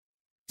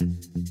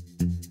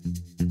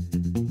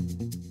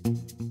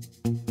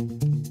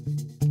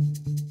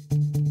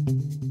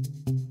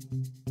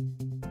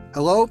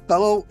Hello,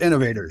 fellow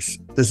innovators.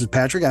 This is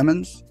Patrick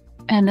Emmons.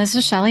 And this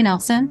is Shelley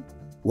Nelson.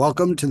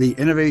 Welcome to the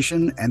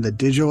Innovation and the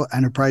Digital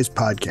Enterprise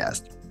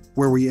Podcast,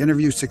 where we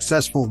interview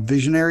successful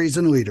visionaries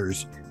and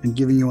leaders and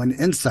giving you an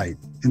insight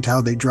into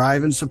how they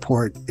drive and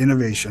support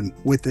innovation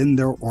within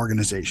their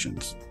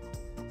organizations.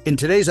 In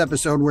today's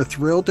episode, we're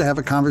thrilled to have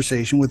a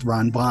conversation with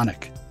Ron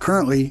Blahnik.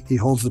 Currently, he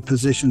holds the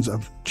positions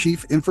of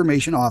Chief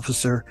Information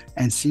Officer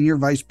and Senior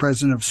Vice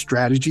President of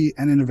Strategy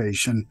and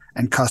Innovation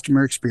and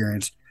Customer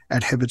Experience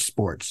at Hibbett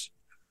Sports.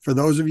 For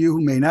those of you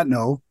who may not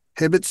know,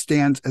 Hibbett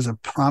stands as a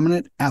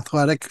prominent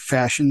athletic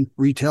fashion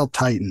retail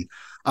titan,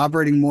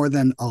 operating more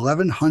than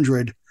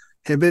 1,100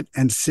 Hibbett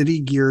and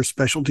City Gear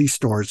specialty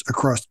stores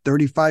across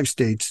 35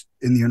 states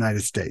in the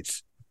United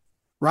States.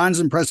 Ron's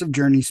impressive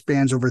journey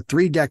spans over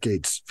 3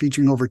 decades,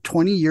 featuring over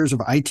 20 years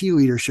of IT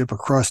leadership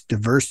across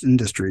diverse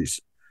industries.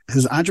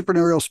 His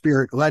entrepreneurial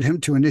spirit led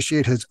him to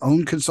initiate his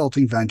own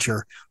consulting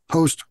venture,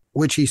 post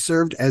which he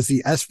served as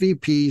the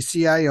SVP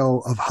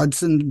CIO of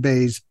Hudson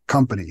Bay's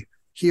company.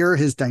 Here,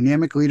 his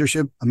dynamic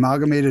leadership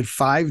amalgamated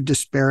 5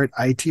 disparate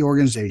IT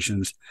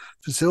organizations,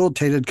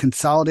 facilitated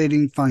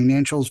consolidating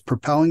financials,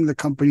 propelling the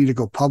company to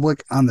go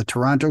public on the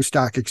Toronto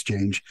Stock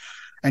Exchange,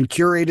 and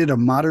curated a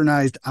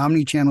modernized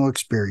omni-channel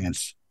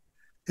experience.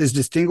 His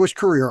distinguished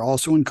career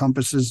also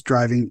encompasses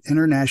driving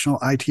international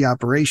IT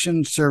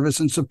operations, service,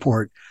 and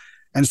support,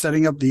 and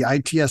setting up the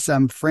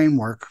ITSM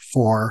framework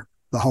for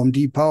the Home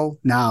Depot.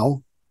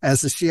 Now,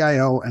 as the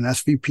CIO and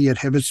SVP at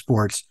Hibbett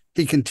Sports,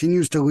 he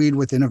continues to lead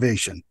with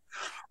innovation.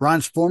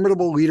 Ron's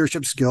formidable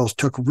leadership skills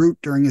took root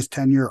during his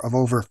tenure of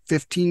over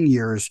 15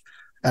 years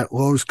at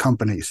Lowe's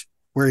companies,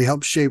 where he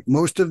helped shape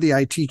most of the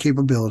IT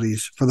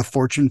capabilities for the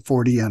Fortune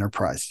 40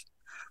 enterprise.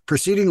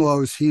 Preceding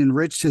Lowe's, he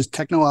enriched his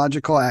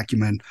technological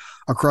acumen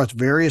across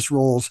various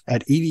roles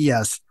at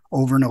EDS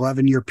over an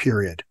 11-year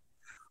period.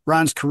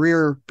 Ron's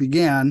career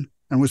began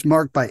and was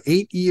marked by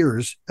 8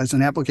 years as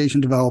an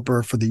application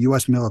developer for the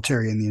U.S.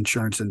 military and the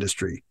insurance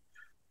industry.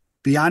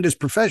 Beyond his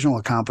professional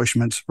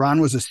accomplishments,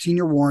 Ron was a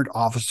senior warrant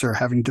officer,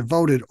 having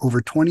devoted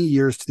over 20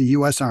 years to the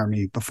U.S.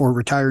 Army before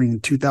retiring in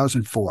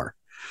 2004.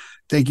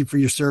 Thank you for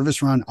your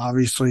service, Ron,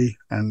 obviously.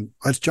 And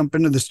let's jump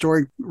into the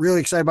story. Really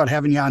excited about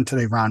having you on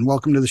today, Ron.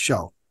 Welcome to the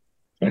show.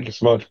 Thank you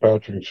so much,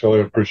 Patrick and Shelley.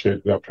 I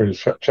appreciate the opportunity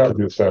to chat with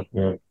you this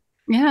afternoon.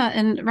 Yeah,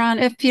 and Ron,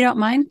 if you don't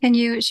mind, can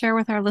you share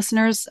with our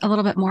listeners a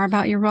little bit more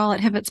about your role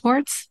at Hibbett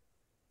Sports?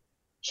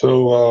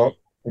 So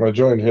when I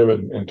joined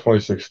Hibbett in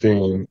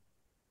 2016,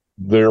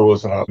 there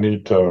was a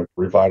need to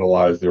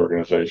revitalize the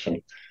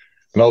organization.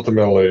 And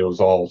ultimately, it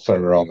was all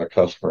centered around the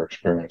customer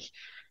experience.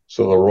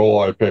 So the role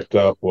I picked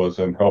up was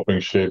in helping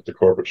shape the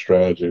corporate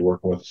strategy,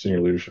 working with the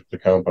senior leadership of the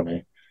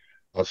company.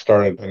 I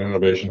started an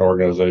innovation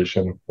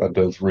organization that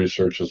does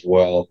research as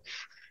well,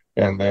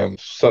 and then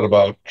set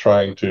about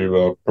trying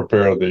to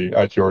prepare the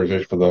IT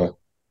organization for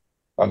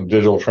the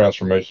digital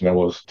transformation that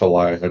was to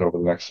lie ahead over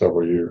the next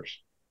several years.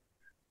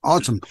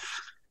 Awesome.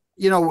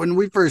 You know, when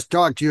we first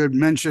talked, you had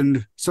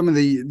mentioned some of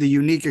the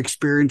unique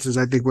experiences.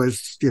 I think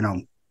was,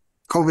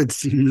 COVID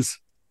seems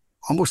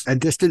almost a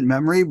distant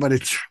memory, but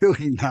it's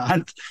really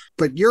not.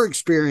 But your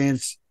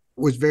experience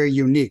was very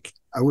unique.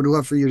 I would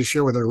love for you to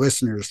share with our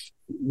listeners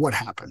what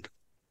happened.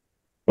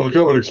 Well, the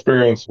COVID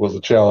experience was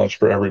a challenge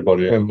for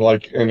everybody. And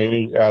like in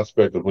any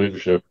aspect of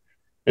leadership,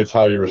 it's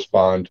how you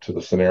respond to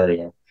the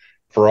scenario.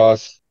 For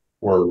us,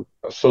 we're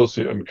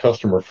associate and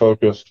customer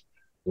focused.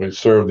 We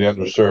serve the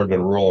underserved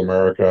in rural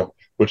America,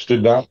 which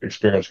did not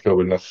experience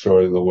COVID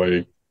necessarily the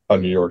way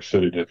New York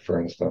City did,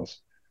 for instance.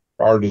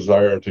 Our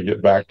desire to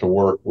get back to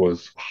work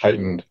was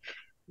heightened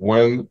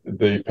when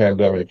the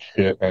pandemic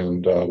hit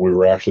and we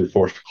were actually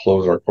forced to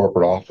close our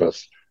corporate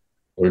office.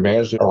 We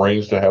managed to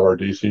arrange to have our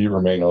DC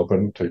remain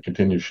open to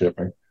continue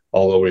shipping,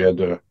 although we had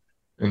to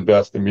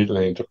invest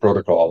immediately into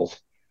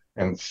protocols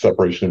and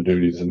separation of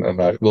duties and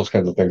those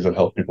kinds of things that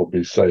help people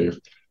be safe.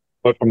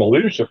 But from a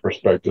leadership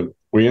perspective,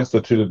 we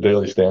instituted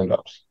daily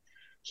stand-ups.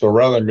 So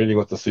rather than meeting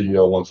with the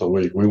CEO once a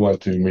week, we went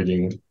to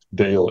meeting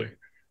daily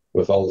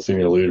with all the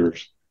senior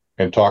leaders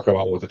and talk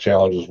about what the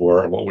challenges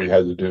were and what we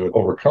had to do to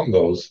overcome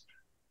those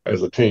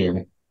as a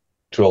team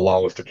to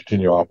allow us to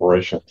continue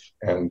operations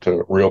and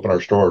to reopen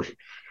our stores.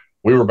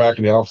 We were back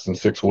in the office in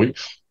 6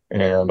 weeks,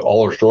 and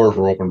all our stores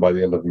were open by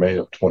the end of May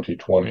of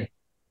 2020.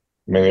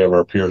 Many of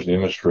our peers in the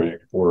industry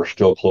were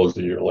still closed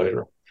a year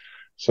later.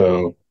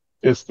 So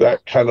it's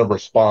that kind of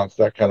response,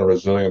 that kind of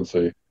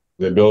resiliency,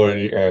 the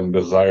ability and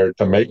desire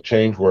to make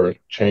change where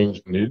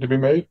change needed to be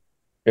made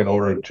in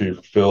order to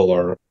fulfill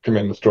our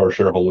commitments to our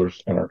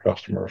shareholders and our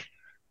customers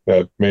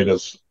that made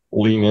us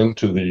lean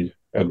into the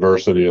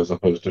adversity as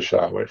opposed to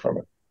shy away from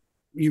it.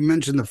 You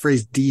mentioned the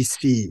phrase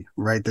DC,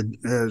 right?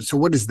 So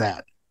what is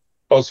that?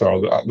 Oh,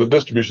 sorry, the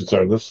distribution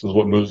center. This is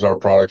what moves our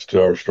products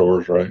to our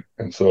stores, right?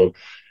 And so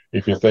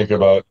if you think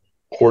about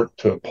port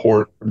to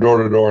port,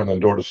 door to door, and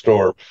then door to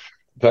store,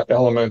 that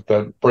element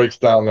that breaks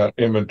down that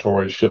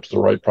inventory, ships the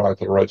right product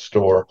to the right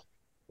store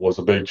was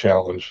a big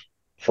challenge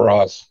for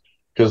us.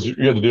 because you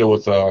had to deal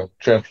with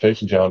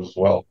transportation challenges as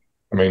well.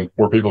 I mean,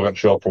 were people going to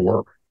show up for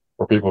work?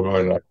 Were people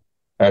going to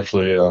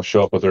actually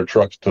show up with their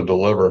trucks to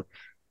deliver?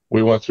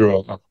 We went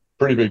through a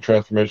pretty big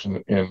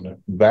transformation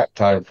in that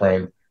time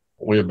frame.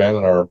 We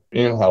abandoned our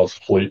in-house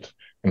fleet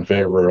in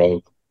favor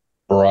of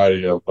a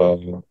variety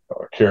of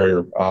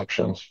carrier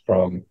options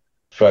from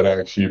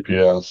FedEx,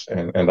 UPS,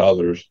 and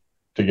others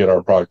to get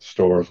our product to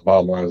stores.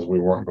 Bottom line is we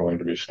weren't going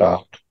to be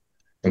stopped.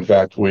 In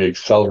fact, we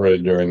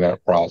accelerated during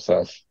that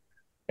process.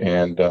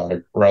 And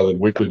rather than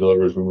weekly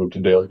deliveries, we moved to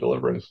daily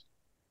deliveries.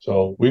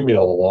 So we made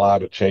a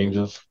lot of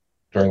changes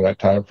during that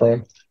time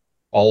frame.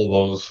 All of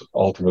those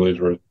ultimately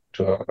were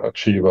to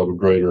achieve a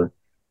greater,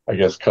 I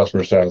guess,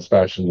 customer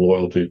satisfaction,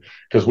 loyalty,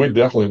 because we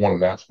definitely won in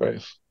that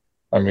space.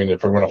 I mean,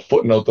 if we're going to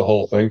footnote the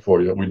whole thing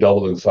for you, we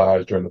doubled in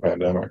size during the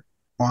pandemic.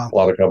 Wow. A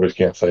lot of companies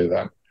can't say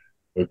that.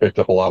 We picked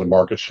up a lot of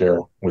market share.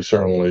 We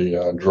certainly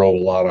drove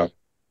a lot of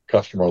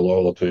customer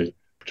loyalty,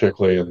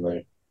 particularly in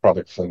the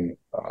products and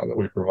that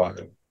we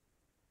provided.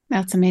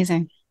 That's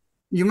amazing.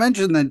 You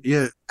mentioned that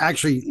you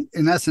actually,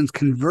 in essence,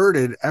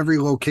 converted every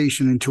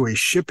location into a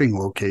shipping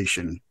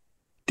location.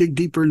 Dig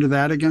deeper into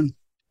that again.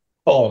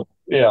 Oh,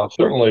 yeah,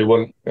 certainly.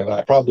 And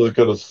I probably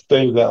could have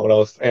stated that when I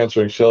was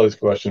answering Shelley's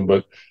question,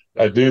 but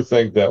I do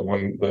think that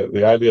when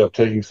the idea of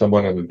taking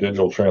someone in a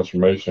digital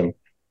transformation,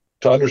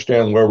 to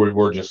understand where we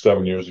were just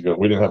 7 years ago,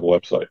 we didn't have a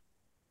website.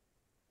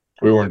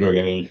 We weren't doing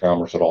any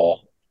e-commerce at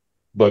all.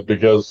 But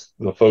because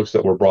the folks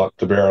that were brought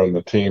to bear on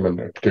the team, and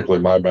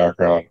particularly my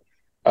background,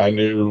 I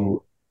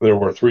knew there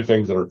were three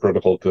things that are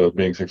critical to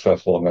being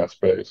successful in that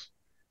space.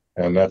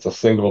 And that's a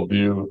single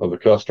view of the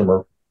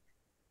customer,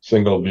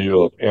 single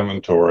view of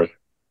inventory,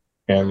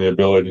 and the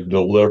ability to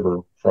deliver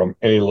from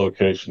any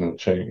location in the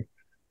chain.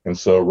 And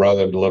so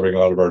rather than delivering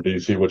out of our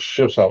DC, which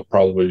ships out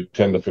probably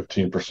 10 to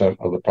 15%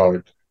 of the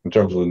product in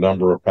terms of the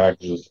number of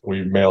packages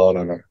we mail out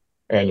on an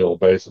annual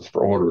basis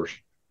for orders,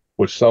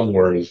 which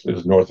somewhere is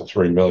north of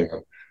 3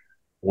 million,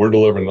 we're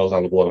delivering those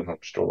out of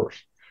 1,100 stores.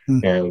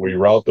 And we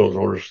route those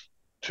orders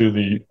to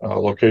the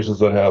locations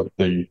that have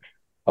the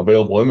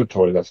available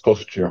inventory that's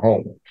closer to your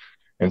home.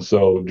 And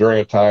so during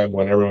a time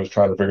when everyone was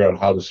trying to figure out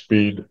how to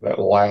speed that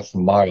last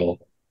mile,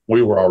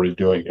 we were already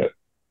doing it.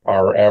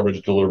 Our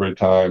average delivery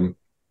time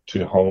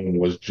to home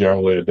was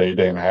generally a day,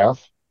 day and a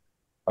half.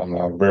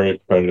 I'm very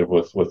competitive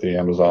with the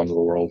Amazons of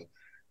the world.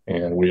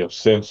 And we have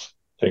since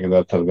taken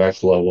that to the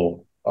next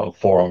level of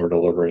 4-hour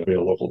delivery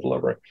via local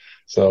delivery.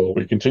 So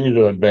we continue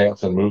to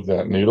advance and move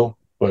that needle.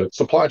 But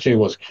supply chain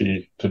was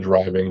key to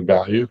driving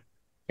value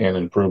and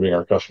improving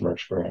our customer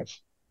experience.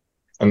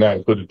 And that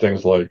included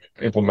things like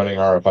implementing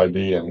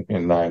RFID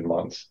in 9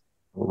 months.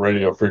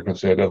 Radio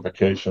frequency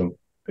identification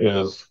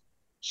is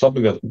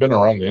something that's been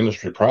around the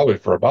industry probably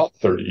for about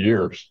 30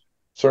 years,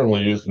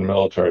 certainly used in the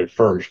military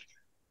first.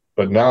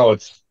 But now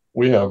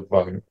we have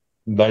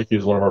Nike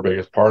is one of our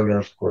biggest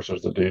partners. Of course,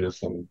 there's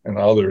Adidas and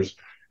others,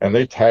 and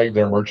they tag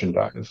their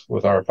merchandise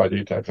with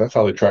RFID tags. That's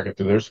how they track it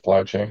through their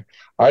supply chain.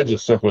 I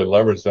just simply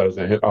leveraged that as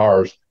they hit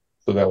ours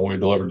so that when we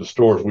delivered to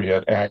stores, we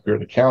had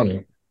accurate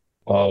accounting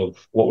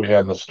of what we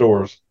had in the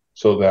stores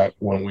so that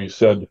when we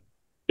said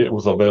it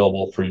was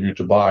available for you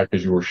to buy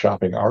because you were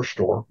shopping our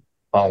store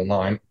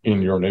online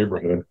in your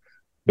neighborhood,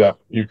 that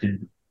you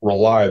could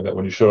rely that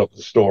when you showed up at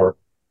the store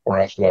or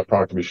asked for that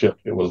product to be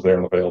shipped, it was there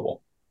and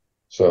available.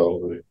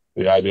 So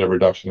the idea of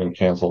reduction in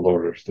canceled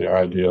orders, the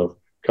idea of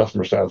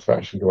customer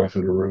satisfaction going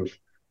through the roof,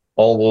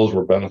 all those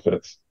were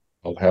benefits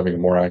of having a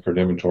more accurate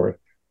inventory.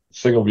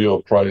 Single view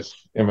of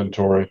price,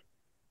 inventory,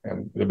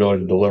 and the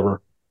ability to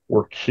deliver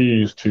were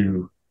keys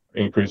to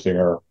increasing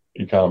our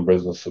e-com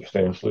business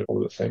substantially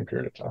over the same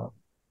period of time.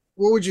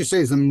 What would you say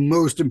is the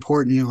most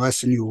important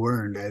lesson you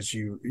learned as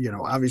you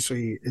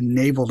obviously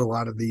enabled a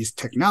lot of these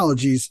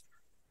technologies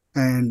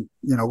and,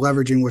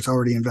 leveraging what's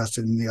already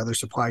invested in the other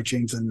supply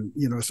chains? And,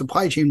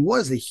 supply chain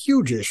was a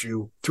huge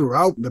issue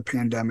throughout the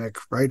pandemic,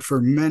 right, for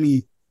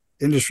many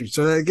industries.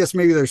 So I guess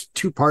maybe there's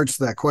two parts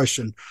to that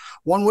question.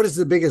 One, what is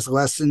the biggest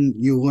lesson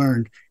you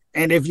learned?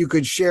 And if you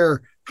could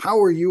share, how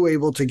were you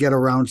able to get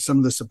around some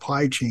of the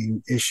supply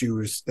chain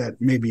issues that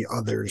maybe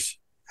others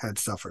had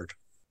suffered?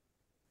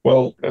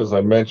 Well, as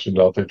I mentioned,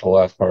 I'll take the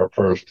last part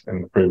first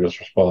in the previous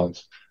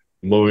response.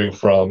 Moving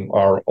from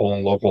our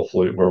own local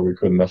fleet where we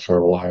couldn't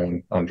necessarily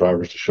rely on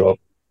drivers to show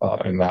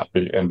up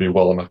and be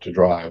well enough to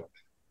drive,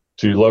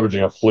 to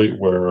leveraging a fleet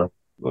where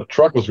the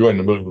truck was going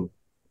to move,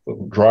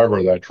 the driver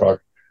of that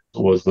truck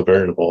was the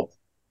variable.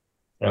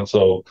 And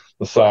so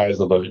the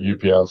size of a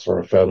UPS or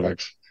a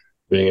FedEx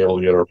being able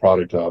to get our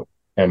product out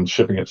and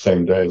shipping it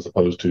same day as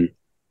opposed to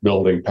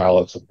building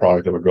pallets of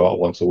product that would go out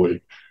once a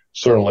week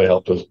certainly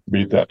helped us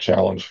beat that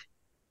challenge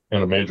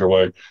in a major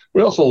way.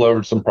 We also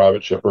leveraged some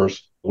private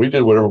shippers. We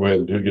did whatever we had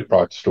to do to get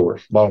product to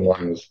stores. Bottom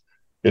line is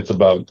it's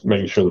about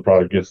making sure the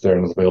product gets there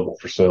and is available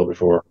for sale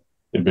before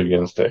it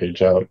begins to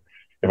age out.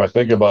 If I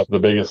think about the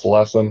biggest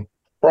lesson,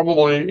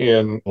 probably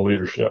in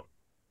leadership,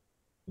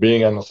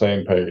 being on the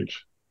same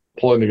page,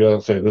 pulling together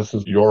and say, this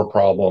is your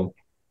problem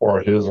or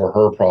his or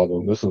her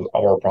problem. This is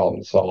our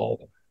problem to solve.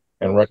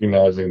 And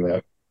recognizing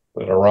that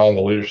around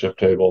the leadership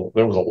table,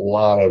 there was a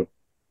lot of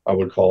I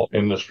would call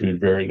industry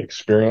varied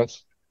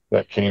experience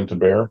that came to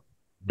bear,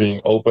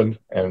 being open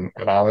and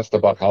honest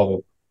about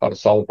how to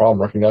solve a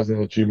problem, recognizing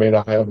that you may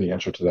not have the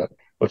answer to that,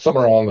 but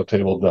someone around the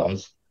table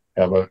does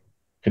have a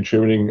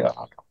contributing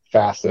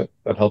facet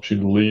that helps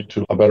you lead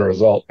to a better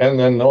result. And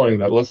then knowing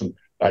that, listen,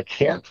 I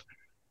can't,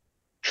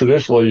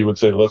 traditionally you would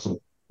say, listen,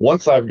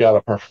 once I've got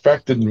a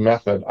perfected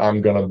method,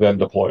 I'm going to then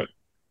deploy it.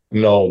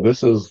 No,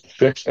 this is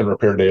fix and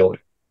repair daily.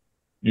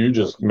 You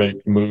just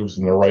make moves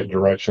in the right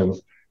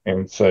directions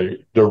and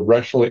say,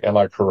 directionally, am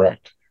I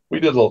correct? We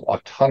did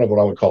a ton of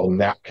what I would call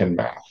napkin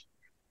math,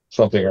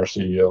 something our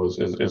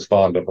CEO is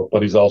fond of,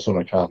 but he's also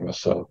an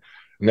economist. So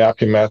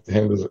napkin math to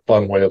him is a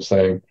fun way of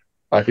saying,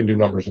 I can do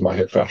numbers in my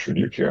head faster than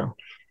you can.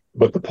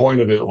 But the point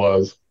of it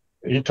was,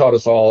 he taught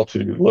us all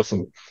to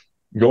listen,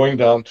 going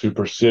down to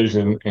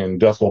precision and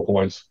decimal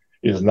points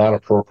is not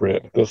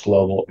appropriate at this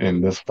level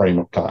in this frame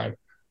of time.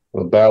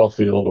 The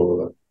battlefield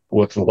or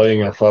what's laying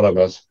in front of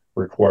us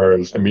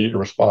requires immediate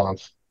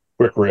response,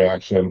 quick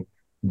reaction,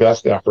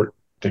 best effort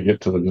to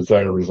get to the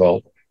desired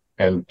result,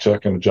 and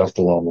check and adjust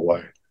along the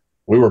way.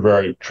 We were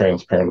very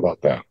transparent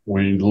about that.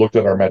 We looked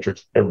at our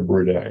metrics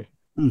every day.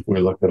 We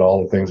looked at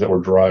all the things that were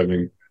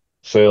driving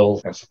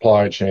sales and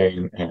supply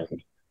chain and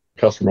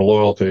customer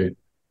loyalty,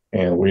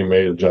 and we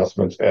made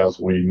adjustments as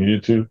we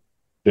needed to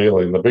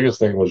daily. And the biggest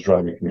thing was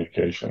driving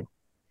communication.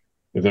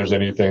 If there's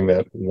anything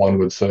that one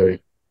would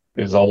say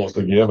is almost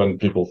a given,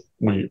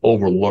 we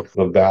overlook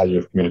the value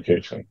of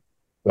communication,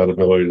 that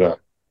ability to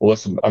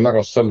listen. I'm not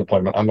going to set an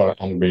appointment. I'm going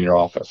to be in your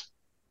office.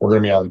 We're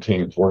going to be on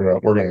Teams. We're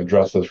going to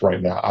address this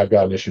right now. I've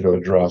got an issue to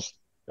address.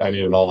 I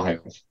need an all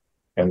hands,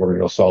 and we're going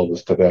to go solve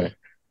this today.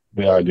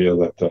 The idea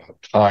that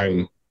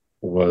time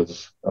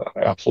was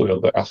absolutely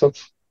of the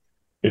essence.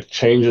 It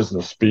changes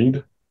the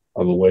speed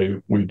of the way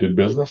we did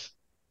business.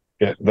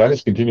 That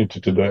has continued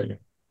to today.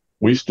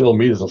 We still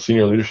meet as a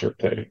senior leadership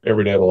day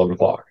every day at 11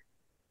 o'clock.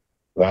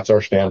 That's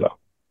our stand-up.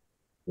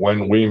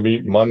 When we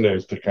meet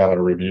Mondays to kind of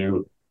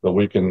review the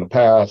week in the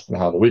past and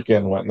how the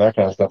weekend went and that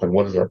kind of stuff, and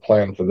what is our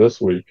plan for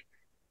this week,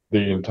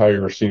 the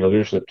entire senior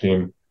leadership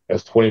team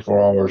has 24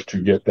 hours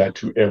to get that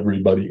to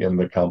everybody in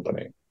the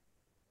company.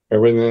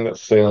 Everything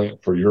that's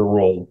salient for your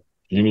role,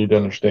 you need to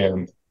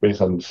understand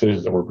based on the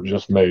decisions that were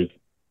just made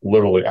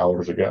literally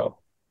hours ago.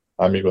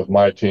 I meet with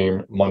my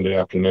team Monday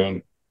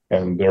afternoon,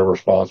 and their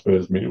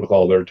responsibility is to meet with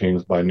all their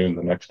teams by noon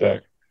the next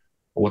day.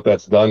 What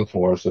that's done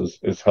for us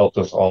is helped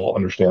us all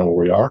understand where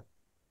we are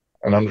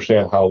and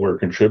understand how we're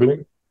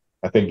contributing.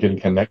 I think getting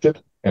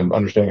connected and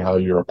understanding how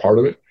you're a part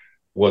of it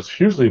was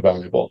hugely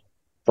valuable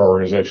for our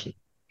organization.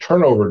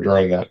 Turnover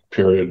during that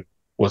period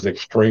was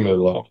extremely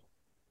low.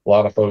 A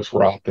lot of folks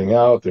were opting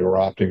out. They were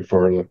opting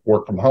for the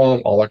work from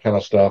home, all that kind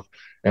of stuff.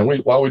 And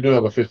while we do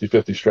have a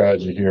 50-50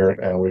 strategy here,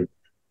 and we've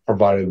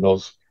provided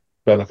those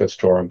benefits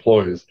to our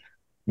employees,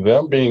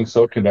 them being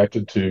so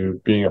connected to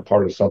being a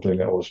part of something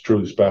that was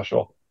truly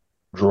special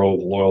drove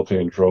loyalty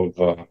and drove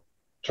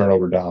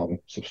turnover down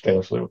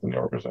substantially within the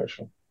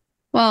organization.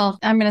 Well,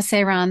 I'm going to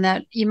say, Ron,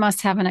 that you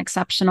must have an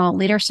exceptional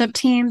leadership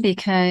team,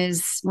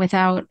 because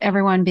without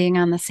everyone being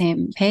on the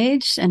same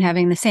page and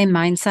having the same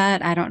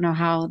mindset, I don't know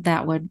how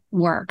that would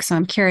work. So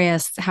I'm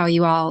curious how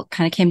you all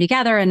kind of came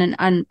together in an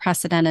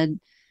unprecedented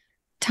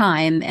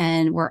time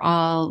and we're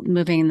all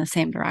moving in the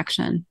same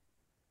direction.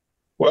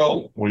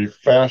 Well, we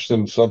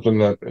fashioned something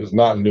that is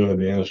not new in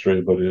the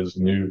industry, but is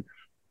new,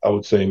 I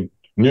would say,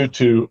 new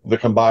to the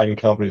combined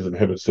companies of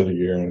Hibbett City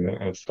here, and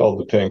it's called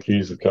the 10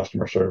 Keys of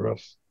Customer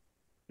Service.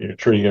 You're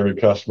treating every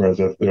customer as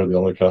if they're the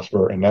only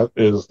customer, and that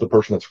is the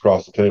person that's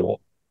across the table.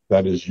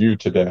 That is you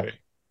today.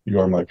 You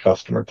are my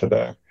customer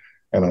today,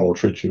 and I will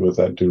treat you with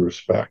that due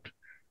respect.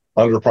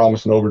 Under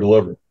promise and over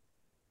deliver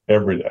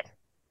every day.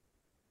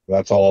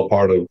 That's all a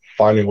part of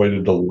finding a way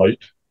to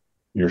delight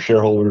your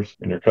shareholders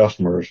and your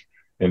customers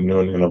in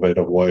new and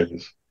innovative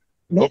ways.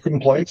 No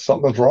complaints,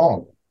 something's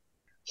wrong.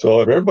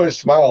 So if everybody's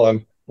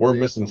smiling, we're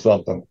missing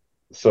something.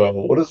 So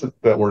what is it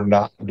that we're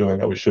not doing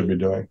that we should be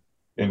doing?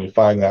 And you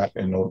find that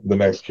in the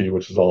next key,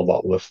 which is all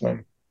about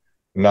listening.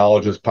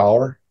 Knowledge is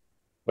power,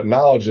 but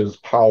knowledge is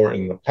power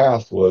in the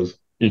past was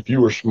if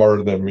you were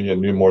smarter than me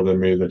and knew more than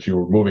me, that you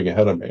were moving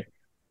ahead of me.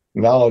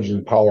 Knowledge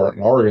and power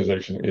in our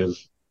organization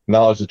is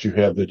knowledge that you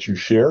have that you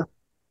share,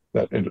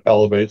 that it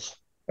elevates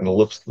and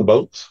lifts the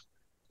boats,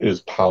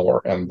 is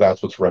power. And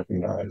that's what's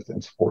recognized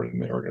and supported in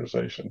the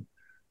organization.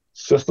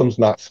 Systems,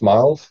 not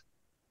smiles.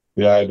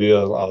 The idea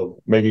of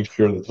making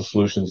sure that the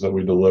solutions that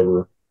we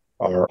deliver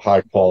are high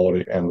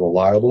quality and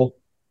reliable,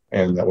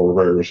 and that we're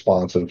very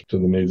responsive to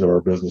the needs of our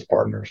business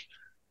partners.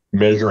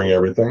 Measuring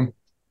everything,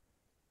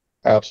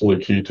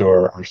 absolutely key to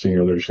our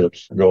senior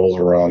leadership's goals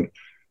around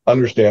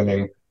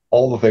understanding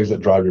all the things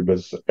that drive your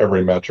business,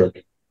 every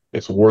metric.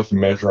 It's worth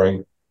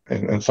measuring.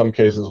 And in some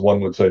cases,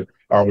 one would say,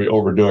 are we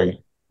overdoing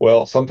it?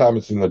 Well, sometimes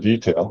it's in the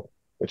detail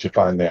that you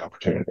find the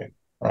opportunity,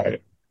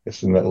 right?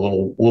 It's in that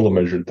little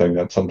measured thing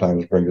that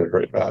sometimes brings a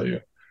great value.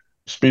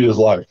 Speed is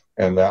life,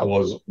 and that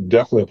was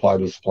definitely applied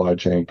to supply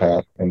chain,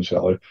 Pat and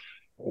Shelley.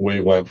 We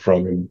went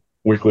from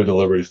weekly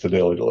deliveries to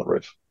daily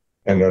deliveries.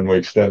 And then we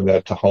extended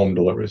that to home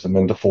deliveries and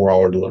then to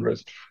 4-hour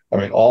deliveries. I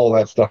mean, all of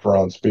that stuff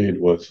around speed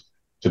was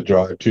to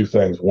drive two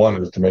things.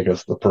 One is to make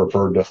us the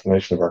preferred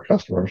destination of our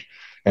customers,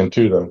 and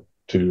two,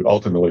 to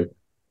ultimately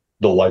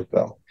delight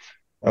them.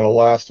 And the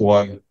last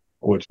one,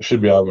 which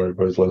should be on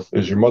everybody's list,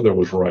 is your mother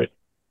was right.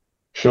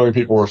 Showing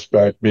people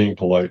respect, being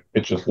polite,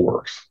 it just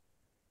works.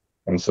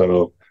 And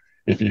so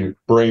if you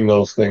bring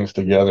those things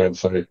together and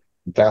say,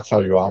 that's how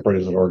you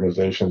operate as an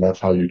organization, that's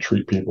how you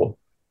treat people,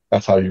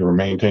 that's how you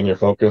maintain your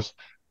focus,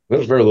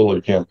 there's very little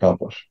you can't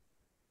accomplish.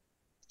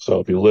 So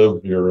if you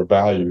live your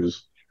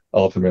values,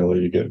 ultimately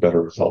you get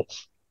better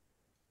results.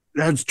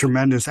 That's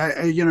tremendous.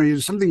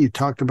 Something you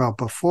talked about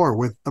before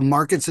with the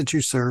markets that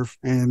you serve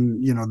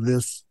and,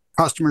 this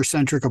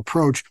customer-centric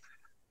approach.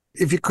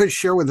 If you could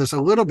share with us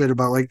a little bit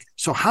about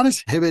so how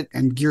does Hibbett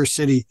and Gear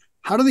City,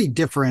 how do they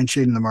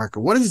differentiate in the market?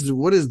 What is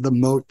the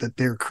moat that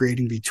they're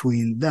creating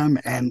between them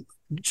and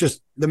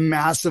just the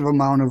massive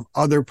amount of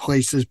other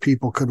places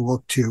people could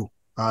look to,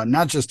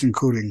 not just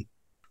including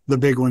the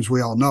big ones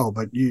we all know,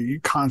 but you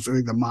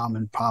constantly the mom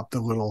and pop, the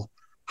little.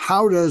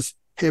 How does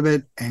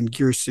Hibbett and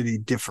Gear City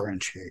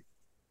differentiate?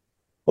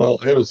 Well,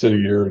 Hibbett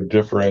City Gear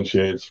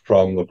differentiates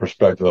from the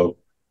perspective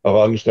of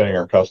understanding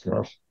our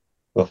customers,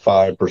 the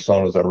 5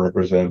 personas that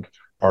represent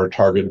our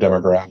target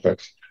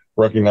demographics,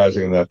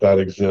 recognizing that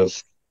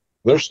exists.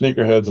 There's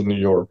sneakerheads in New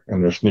York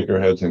and there's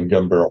sneakerheads in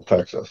Gun Barrel,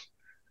 Texas.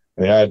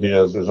 And the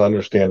idea is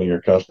understanding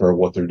your customer,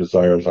 what their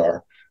desires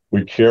are.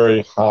 We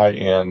carry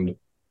high-end,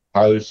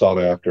 highly sought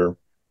after,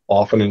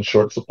 often in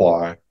short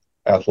supply,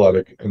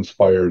 athletic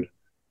inspired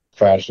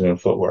fashion and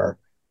footwear.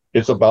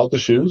 It's about the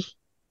shoes.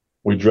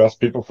 We dress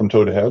people from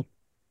toe to head.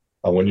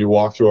 When you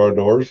walk through our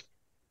doors,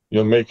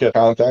 you'll make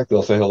contact.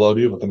 They'll say hello to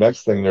you, but the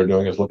next thing they're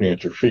doing is looking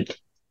at your feet.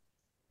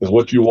 Because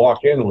what you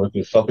walk in with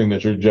is something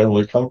that you're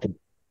generally comfortable.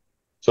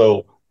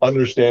 So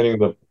understanding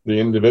the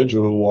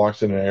individual who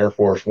walks in an Air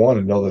Force One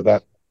and know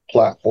that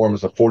platform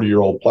is a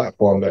 40-year-old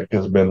platform that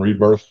has been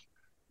rebirthed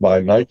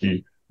by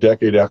Nike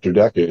decade after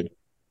decade,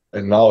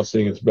 and now it's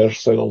seeing its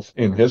best sales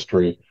in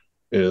history,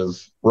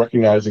 is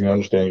recognizing and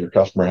understanding your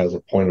customer has a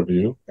point of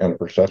view and a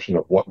perception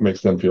of what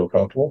makes them feel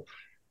comfortable.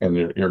 And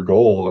your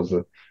goal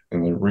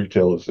in the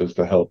retail is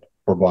to help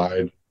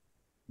provide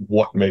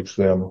what makes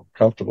them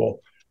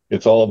comfortable.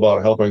 It's all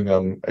about helping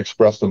them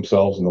express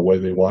themselves in the way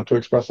they want to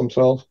express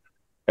themselves,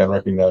 and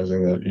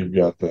recognizing that you've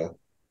got the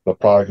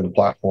product and the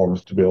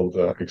platforms to be able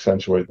to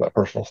accentuate that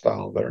personal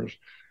style of theirs.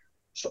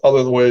 So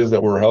other ways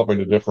that we're helping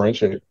to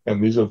differentiate,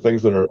 and these are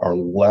things that are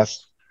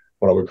less,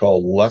 what I would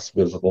call less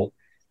visible,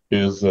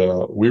 is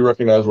we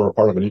recognize we're a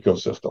part of an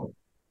ecosystem.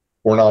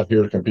 We're not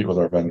here to compete with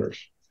our vendors.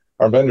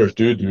 Our vendors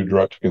do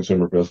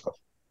direct-to-consumer business.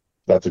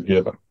 That's a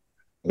given.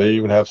 They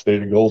even have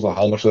stated goals on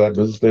how much of that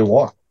business they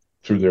want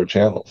through their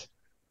channels.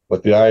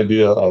 But the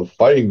idea of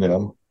fighting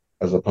them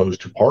as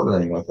opposed to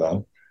partnering with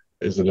them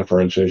is a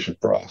differentiation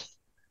for us.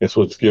 It's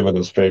what's given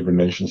us favored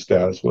nation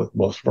status with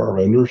most of our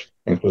vendors,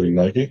 including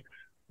Nike,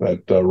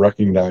 that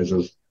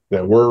recognizes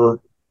that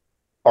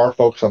our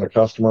focus on the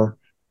customer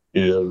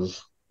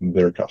is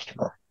their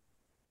customer,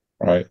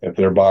 right? If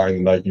they're buying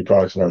the Nike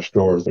products in our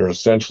stores, they're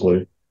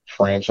essentially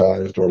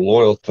franchised or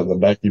loyal to the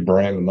Nike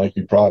brand and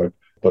Nike product,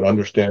 but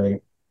understanding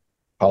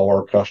how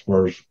our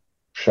customers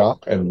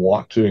shop and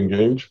want to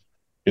engage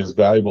is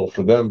valuable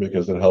for them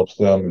because it helps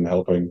them in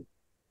helping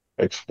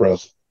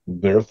express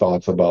their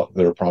thoughts about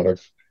their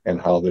products and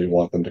how they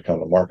want them to come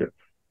to market.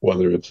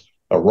 Whether it's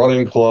a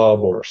running club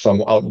or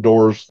some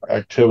outdoors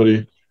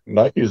activity,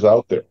 Nike's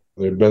out there.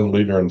 They've been a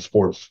leader in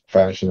sports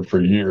fashion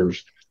for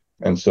years.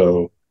 And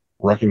so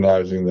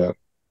recognizing that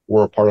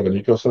we're a part of an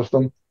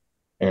ecosystem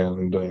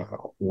and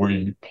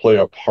we play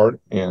a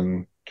part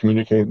in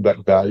communicating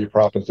that value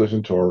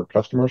proposition to our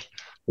customers,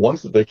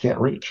 ones that they can't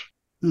reach.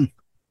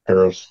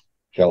 Paris,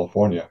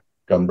 California,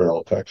 Gun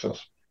Barrel,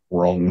 Texas,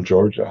 Rome,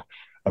 Georgia.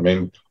 I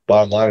mean,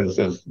 bottom line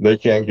is they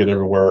can't get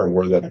everywhere, and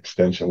we're that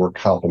extension. We're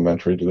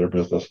complementary to their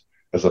business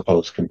as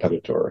opposed to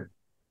competitor.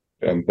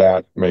 And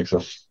that makes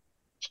us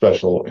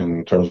special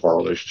in terms of our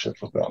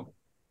relationships with them.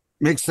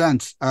 Makes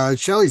sense.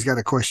 Shelly's got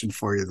a question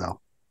for you, though.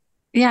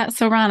 Yeah.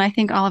 So, Ron, I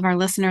think all of our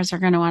listeners are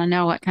going to want to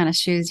know what kind of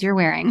shoes you're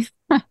wearing.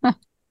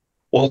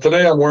 Well,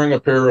 today I'm wearing a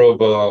pair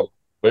of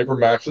Vapor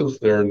Maxes.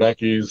 They're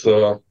Nike's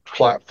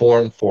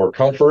platform for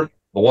comfort.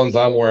 The ones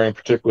I'm wearing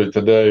particularly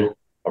today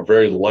are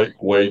very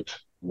lightweight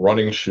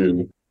running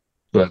shoe,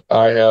 but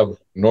I have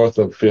north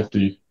of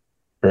 50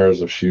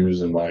 pairs of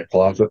shoes in my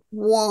closet.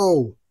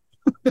 Whoa.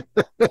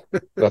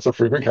 That's a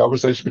frequent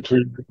conversation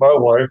between my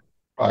wife.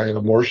 I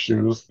have more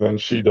shoes than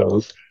she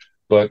does,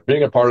 but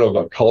being a part of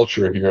a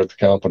culture here at the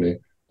company,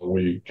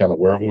 we kind of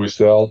wear what we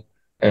sell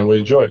and we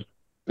enjoy it.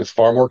 It's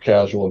far more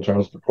casual in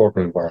terms of the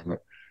corporate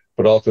environment,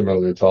 but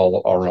ultimately it's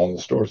all around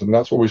the stores. And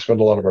that's where we spend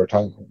a lot of our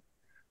time.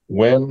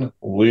 When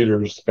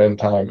leaders spend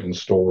time in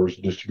stores,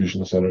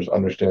 distribution centers,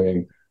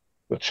 understanding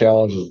the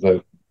challenges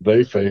that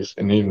they face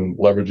and even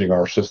leveraging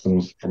our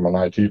systems from an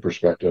IT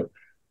perspective,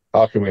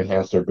 how can we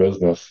enhance their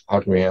business? How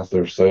can we enhance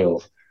their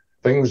sales?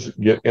 Things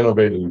get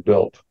innovated and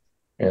built.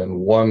 And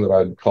one that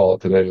I'd call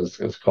it today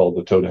is called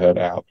the Toe to Head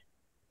app.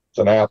 It's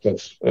an app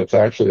it's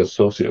actually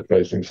associate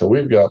facing. So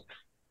we've got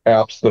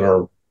apps that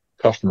are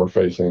customer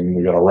facing.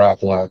 We got a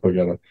raffle app. We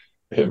got a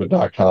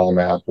Hitman.com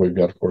app. We've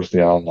got, of course,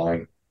 the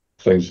online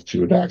things that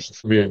you would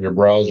access via your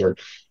browser.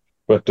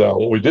 But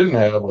what we didn't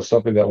have was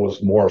something that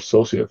was more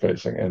associate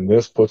facing. And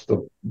this puts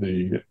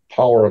the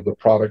power of the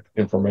product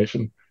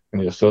information in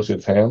the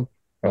associate's hand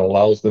and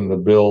allows them to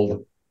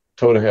build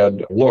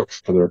toe-to-head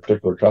looks for their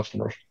particular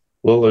customers,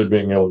 literally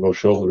being able to go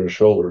shoulder to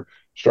shoulder,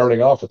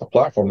 starting off with the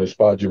platform they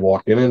spotted you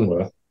walking in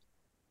with,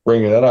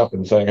 bringing that up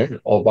and saying, hey,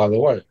 oh, by the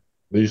way,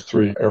 these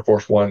 3 Air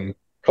Force One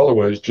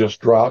colorways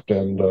just dropped,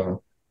 and I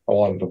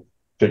wanted to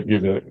let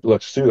you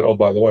see that. Oh,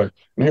 by the way,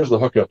 and here's the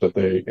hookup that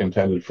they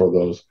intended for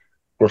those.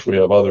 Of course, we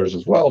have others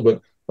as well,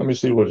 but let me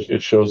see what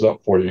it shows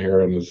up for you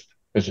here. And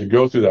as you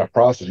go through that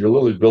process, you're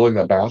literally building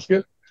that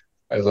basket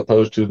as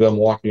opposed to them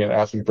walking in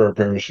asking for a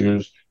pair of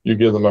shoes. You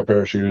give them a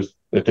pair of shoes,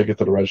 they take it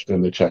to the register,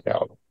 and they check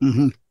out.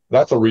 Mm-hmm.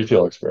 That's a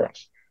retail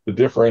experience. The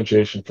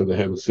differentiation for the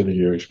Hidden City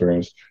Gear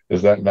experience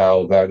is that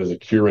now that is a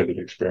curated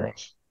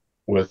experience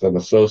with an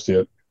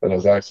associate that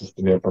has access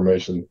to the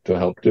information to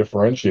help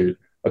differentiate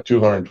a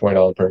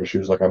 $220 pair of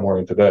shoes like I'm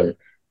wearing today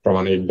from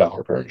an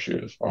 $80 pair of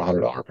shoes or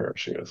 $100 pair of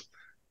shoes.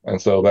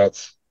 And so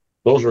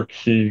those are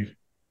key,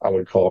 I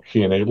would call key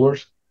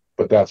enablers,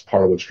 but that's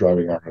part of what's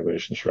driving our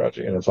innovation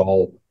strategy. And it's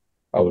all,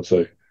 I would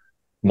say,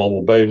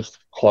 mobile-based,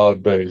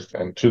 cloud-based,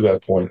 and to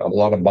that point, a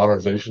lot of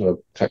modernization of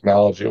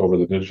technology over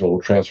the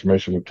digital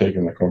transformation we've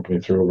taken the company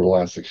through over the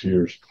last 6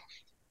 years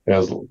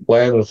has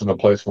landed us in a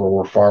place where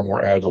we're far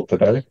more agile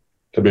today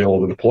to be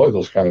able to deploy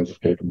those kinds of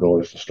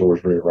capabilities to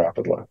stores very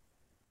rapidly.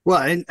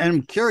 Well, and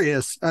I'm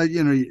curious,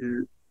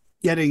 you're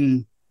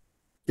getting,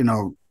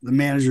 the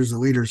managers, the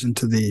leaders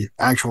into the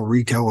actual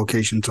retail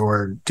locations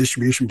or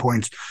distribution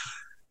points.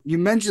 You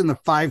mentioned the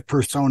 5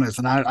 personas,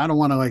 and I don't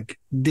want to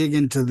dig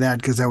into that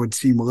because that would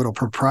seem a little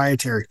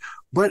proprietary.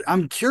 But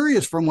I'm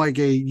curious from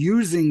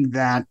using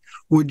that,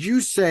 would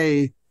you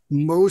say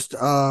most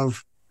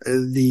of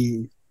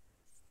the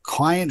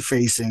client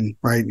facing,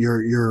 right,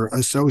 your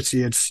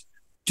associates,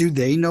 do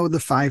they know the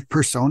 5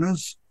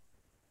 personas?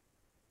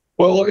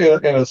 Well,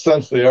 in a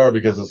sense, they are,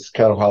 because it's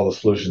kind of how the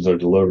solutions are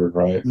delivered,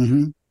 right?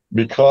 Mm-hmm.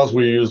 Because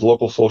we use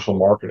local social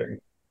marketing,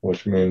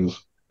 which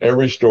means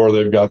every store,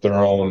 they've got their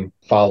own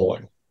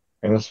following.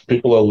 And it's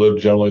people that live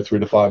generally 3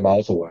 to 5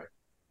 miles away.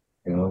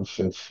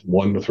 It's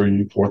 1 to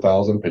 3,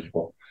 4,000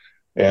 people.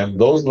 And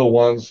those are the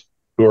ones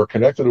who are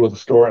connected with the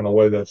store in a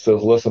way that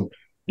says, listen,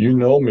 you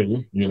know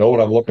me, you know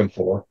what I'm looking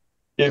for.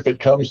 If it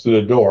comes to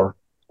the door,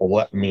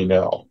 let me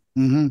know.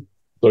 Mm-hmm.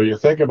 So you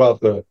think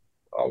about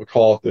I would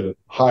call it the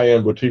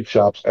high-end boutique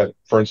shops at,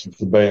 for instance,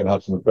 the Bay in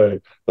Hudson's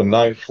Bay. The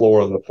 9th floor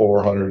of the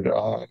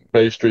 400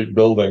 Bay Street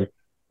building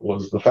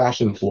was the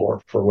fashion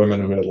floor for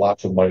women who had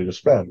lots of money to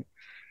spend.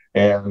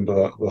 And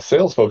the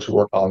sales folks who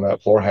worked on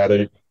that floor had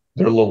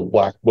their little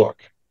black book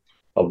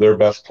of their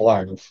best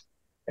clients.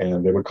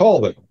 And they would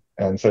call them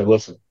and say,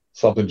 listen,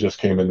 something just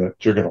came in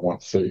that you're going to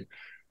want to see.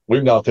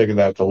 We've now taken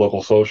that to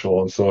local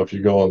social. And so if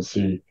you go and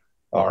see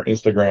our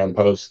Instagram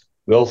posts,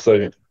 they'll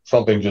say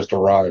something just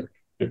arrived.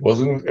 It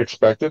wasn't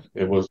expected.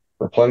 It was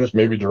replenished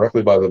maybe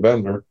directly by the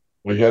vendor.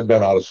 We had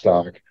been out of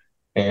stock.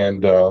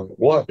 And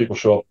we'll have people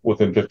show up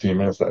within 15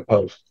 minutes of that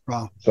post.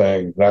 Wow.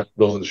 Saying that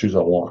those are the shoes I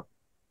want.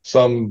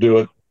 Some do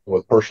it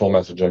with personal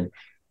messaging,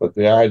 but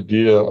the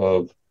idea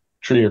of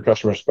treating your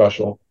customer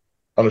special,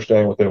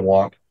 understanding what they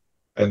want,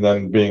 and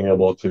then being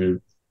able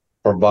to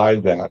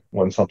provide that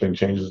when something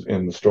changes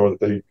in the store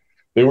that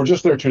they were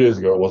just there 2 days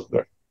ago, it wasn't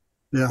there.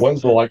 Yeah.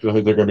 When's the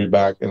likelihood they're going to be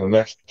back in the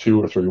next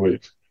 2 or 3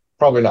 weeks?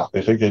 Probably not.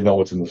 They think they know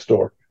what's in the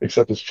store,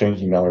 except it's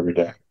changing now every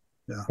day.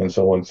 Yeah. And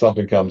so when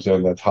something comes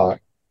in that's hot,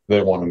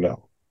 they want to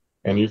know.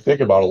 And you think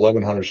about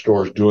 1,100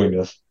 stores doing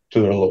this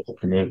to their local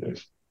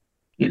communities.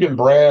 You can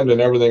brand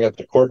and everything at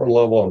the corporate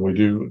level, and we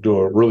do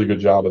a really good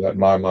job of that in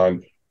my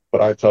mind.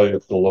 But I tell you,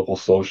 it's the local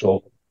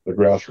social, the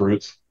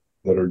grassroots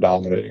that are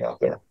dominating out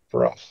there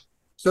for us.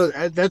 So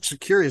that's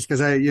curious because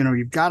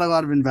you've got a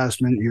lot of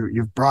investment.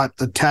 You've brought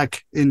the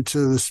tech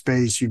into the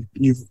space.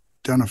 You've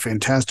done a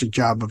fantastic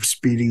job of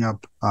speeding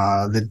up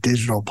the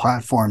digital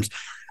platforms,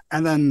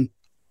 and then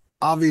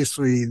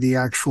obviously the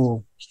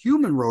actual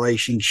human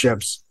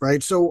relationships,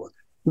 right? So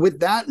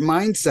with that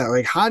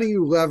mindset, how do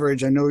you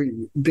leverage? I know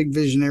you're big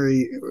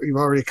visionary. You've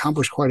already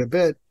accomplished quite a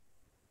bit.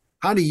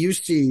 How do you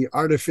see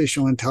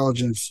artificial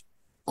intelligence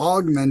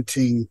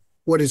augmenting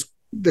what is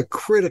the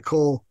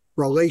critical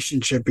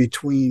relationship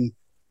between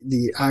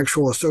the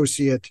actual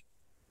associate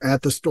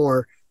at the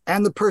store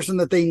and the person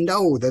that they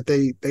know, that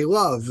they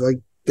love?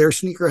 They're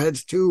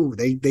sneakerheads too.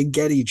 They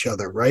get each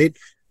other, right?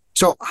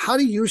 So how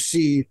do you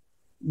see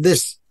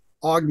this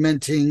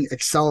augmenting,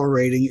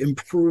 accelerating,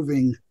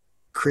 improving,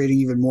 creating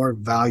even more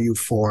value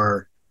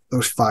for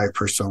those 5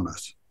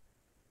 personas?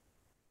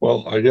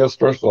 Well, I guess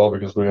first of all,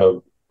 because we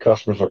have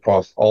customers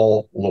across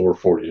all lower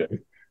 48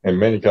 and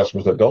many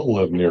customers that don't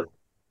live near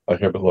a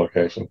Hibbett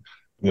location,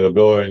 the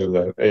ability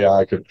that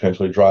AI could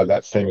potentially drive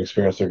that same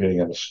experience they're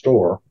getting in the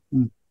store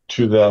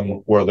to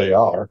them where they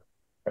are.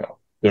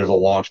 There's a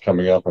launch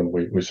coming up, and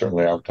we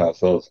certainly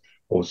advertise those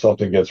Well,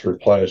 something gets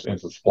replenished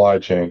into the supply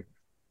chain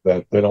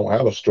that they don't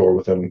have a store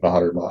within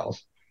 100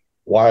 miles.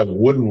 Why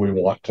wouldn't we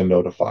want to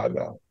notify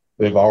them?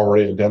 They've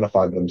already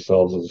identified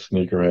themselves as a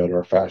sneakerhead or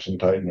a fashion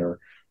titan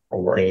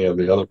or any of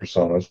the other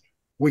personas.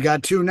 We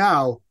got two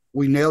now.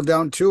 We nailed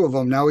down two of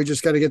them. Now we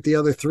just got to get the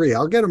other three.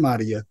 I'll get them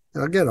out of you.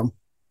 I'll get them.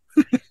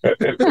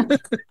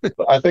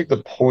 I think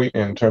the point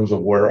in terms of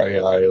where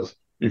AI is,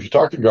 if you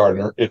talk to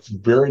Gardner, it's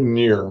very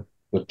near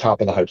the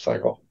top of the hype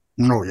cycle.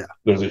 Oh, yeah.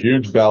 There's a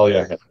huge valley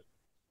ahead,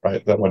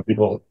 right? That when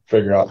people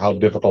figure out how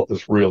difficult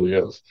this really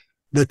is.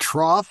 The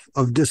trough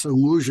of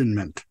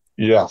disillusionment.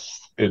 Yes,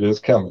 it is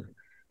coming.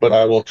 But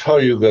I will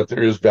tell you that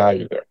there is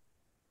value there.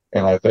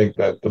 And I think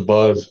that the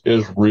buzz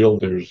is real.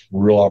 There's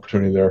real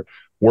opportunity there.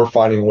 We're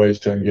finding ways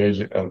to engage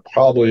it. And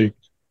probably,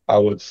 I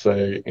would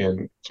say,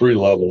 in three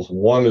levels.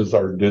 One is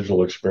our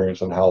digital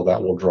experience and how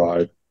that will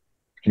drive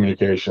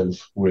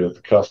communications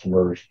with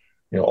customers,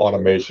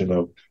 automation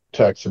of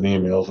texts and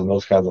emails and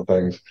those kinds of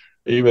things,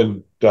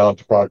 even down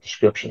to product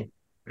description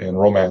and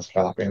romance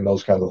copy and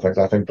those kinds of things.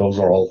 I think those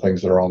are all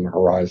things that are on the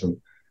horizon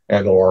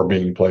and or are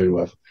being played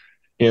with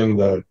in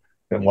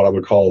what I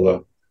would call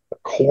the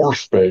core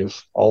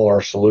space. All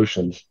our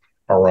solutions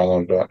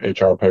around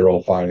HR,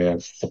 payroll,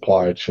 finance,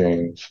 supply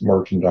chains,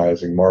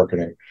 merchandising,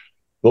 marketing,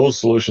 those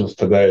solutions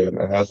today, and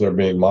as they're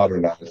being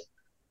modernized,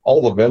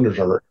 all the vendors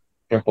are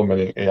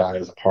implementing AI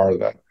as a part of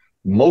that,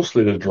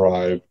 mostly to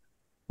drive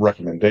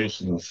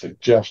recommendations,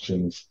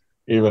 suggestions,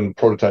 even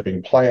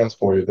prototyping plans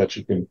for you that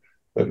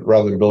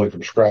rather than building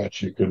from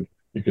scratch, you could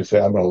say,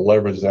 I'm going to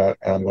leverage that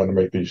and I'm going to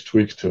make these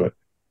tweaks to it,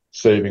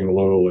 saving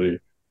literally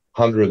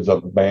hundreds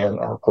of man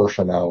or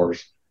person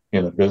hours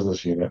in a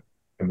business unit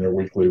in their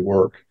weekly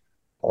work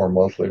or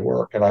monthly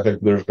work. And I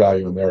think there's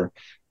value in there.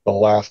 The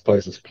last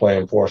place is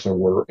playing for us, and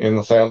we're in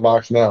the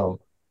sandbox now.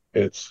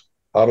 It's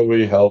how do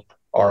we help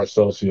our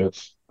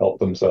associates help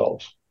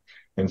themselves?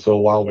 And so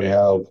while we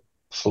have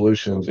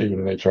solutions,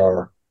 even in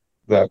HR,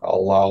 that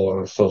allow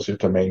an associate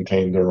to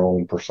maintain their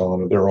own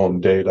persona, their own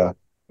data,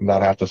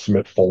 not have to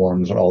submit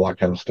forms and all that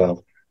kind of stuff,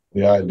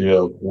 the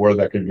idea of where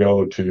that could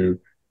go to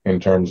in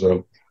terms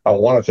of, I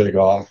want to take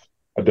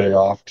a day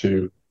off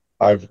to,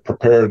 I've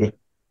prepared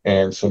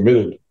and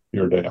submitted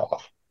your day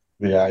off.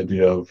 The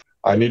idea of,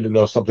 I need to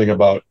know something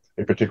about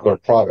a particular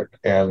product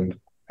and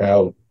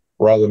have,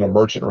 rather than a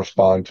merchant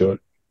respond to it,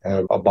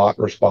 have a bot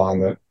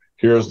respond that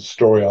here's the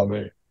story on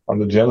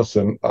the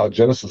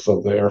genesis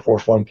of the Air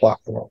Force One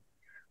platform.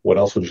 What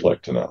else would you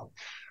like to know?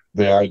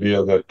 The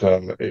idea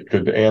that it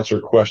could answer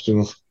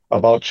questions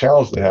about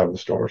challenges they have in the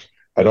stores.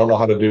 I don't know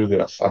how to do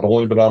this. I've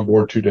only been on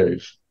board 2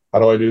 days. How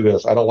do I do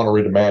this? I don't want to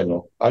read a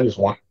manual. I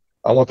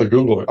want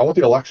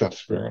the Alexa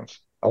experience.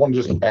 I want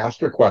to just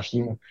ask a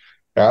question,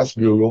 ask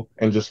Google,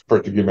 and just for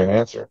it to give me an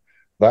answer.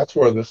 That's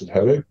where this is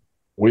headed.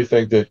 We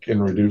think that it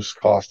can reduce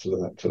costs to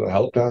the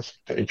help desk,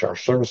 to HR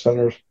service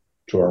centers,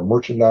 to our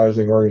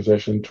merchandising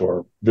organization, to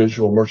our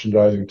visual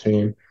merchandising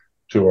team,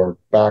 to our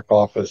back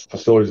office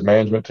facilities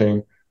management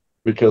team,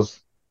 because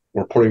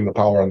we're putting the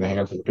power in the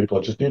hands of the people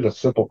that just need a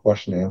simple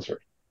question answered.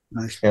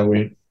 Nice.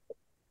 And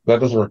that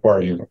doesn't require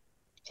a human.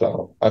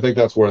 So I think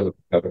that's where the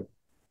headed.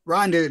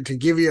 Ron, to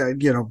give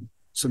you,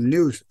 some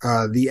news,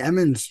 the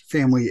Emmons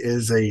family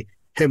is a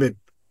Hibbett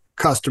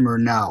customer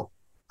now,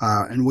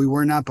 and we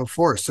were not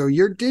before. So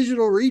your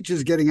digital reach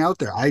is getting out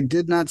there. I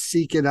did not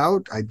seek it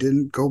out. I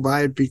didn't go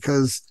by it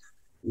because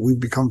we've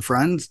become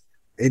friends.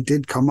 It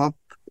did come up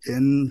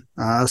in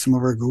some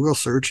of our Google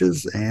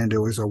searches, and it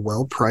was a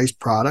well-priced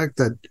product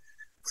that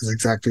was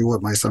exactly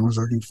what my son was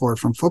looking for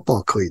from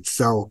football cleats.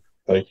 So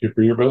thank you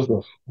for your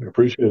business. We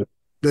appreciate it.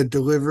 The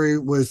delivery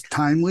was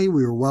timely.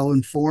 We were well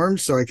informed.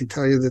 So I can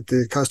tell you that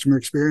the customer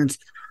experience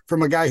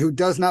from a guy who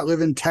does not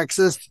live in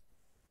Texas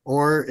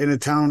or in a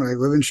town, I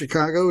live in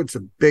Chicago. It's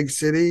a big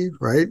city,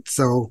 right?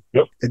 So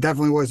yep. It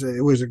definitely was.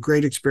 It was a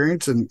great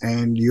experience,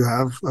 and you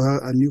have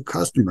a new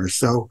customer.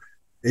 So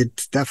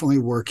it's definitely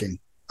working.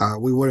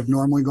 We would have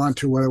normally gone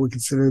to what I would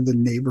consider the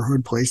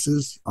neighborhood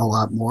places a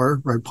lot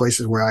more, right?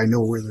 Places where I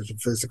know where there's a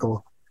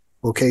physical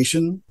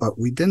location, but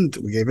we didn't.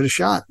 We gave it a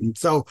shot. And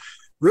so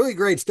really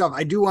great stuff.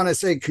 I do want to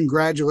say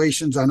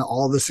congratulations on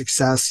all the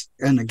success.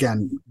 And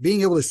again,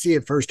 being able to see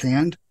it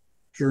firsthand,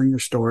 hearing your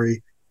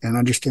story and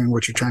understanding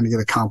what you're trying to get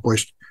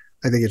accomplished,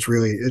 I think it's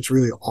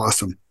really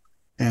awesome.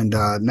 And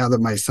now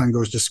that my son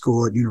goes to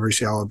school at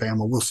University of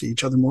Alabama, we'll see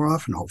each other more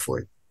often,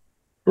 hopefully.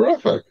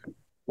 Terrific.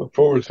 Look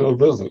forward to a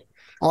visit.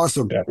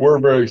 Awesome. Yeah, we're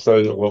very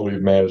excited at what we've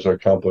managed to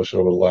accomplish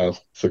over the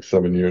last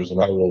 6-7 years.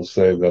 And I will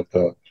say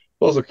that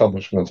those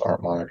accomplishments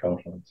aren't my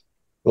accomplishments.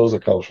 Those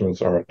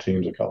accomplishments are a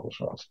team's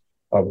accomplishments.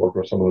 I've worked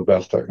with some of the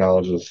best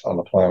technologists on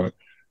the planet.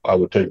 I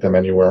would take them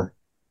anywhere.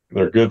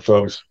 They're good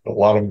folks. A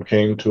lot of them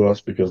came to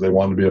us because they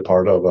wanted to be a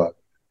part of a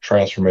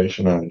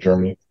transformation and a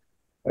journey.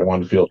 They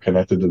wanted to feel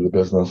connected to the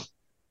business.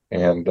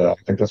 And I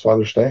think that's why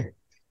they're staying.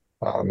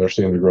 They're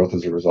seeing the growth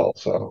as a result.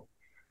 So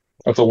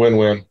that's a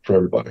win-win for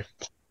everybody.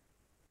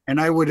 And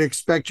I would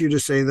expect you to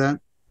say that.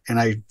 And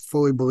I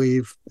fully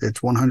believe it's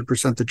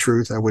 100% the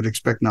truth. I would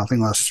expect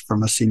nothing less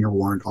from a senior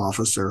warrant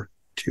officer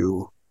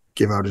to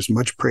give out as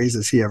much praise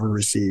as he ever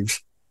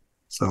receives.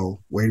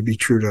 So way to be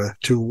true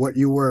to what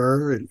you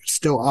were and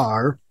still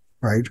are,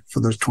 right? For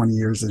those 20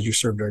 years as you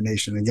served our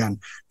nation. Again,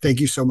 thank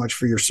you so much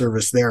for your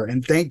service there.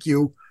 And thank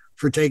you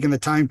for taking the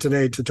time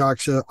today to talk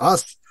to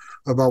us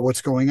about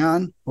what's going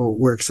on. Well,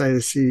 we're excited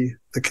to see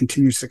the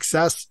continued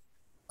success.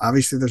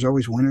 Obviously, there's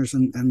always winners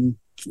and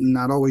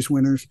not always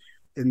winners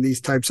in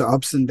these types of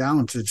ups and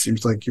downs. It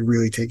seems like you're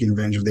really taking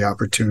advantage of the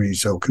opportunity.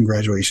 So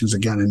congratulations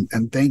again.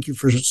 And thank you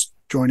for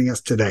joining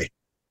us today.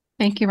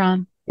 Thank you,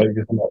 Ron. Thank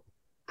you so much.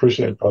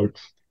 Appreciate it,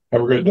 folks.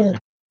 Have a great day.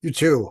 You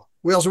too.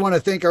 We also want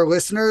to thank our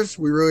listeners.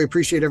 We really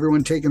appreciate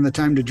everyone taking the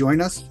time to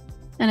join us.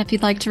 And if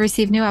you'd like to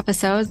receive new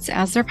episodes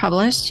as they're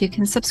published, you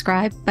can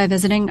subscribe by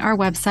visiting our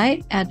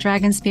website at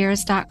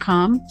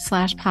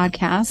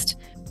dragonspears.com/podcast,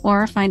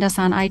 or find us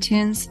on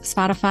iTunes,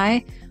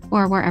 Spotify,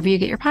 or wherever you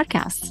get your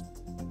podcasts.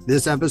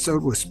 This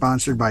episode was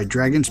sponsored by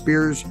Dragon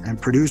Spears and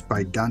produced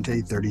by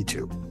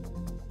Dante32.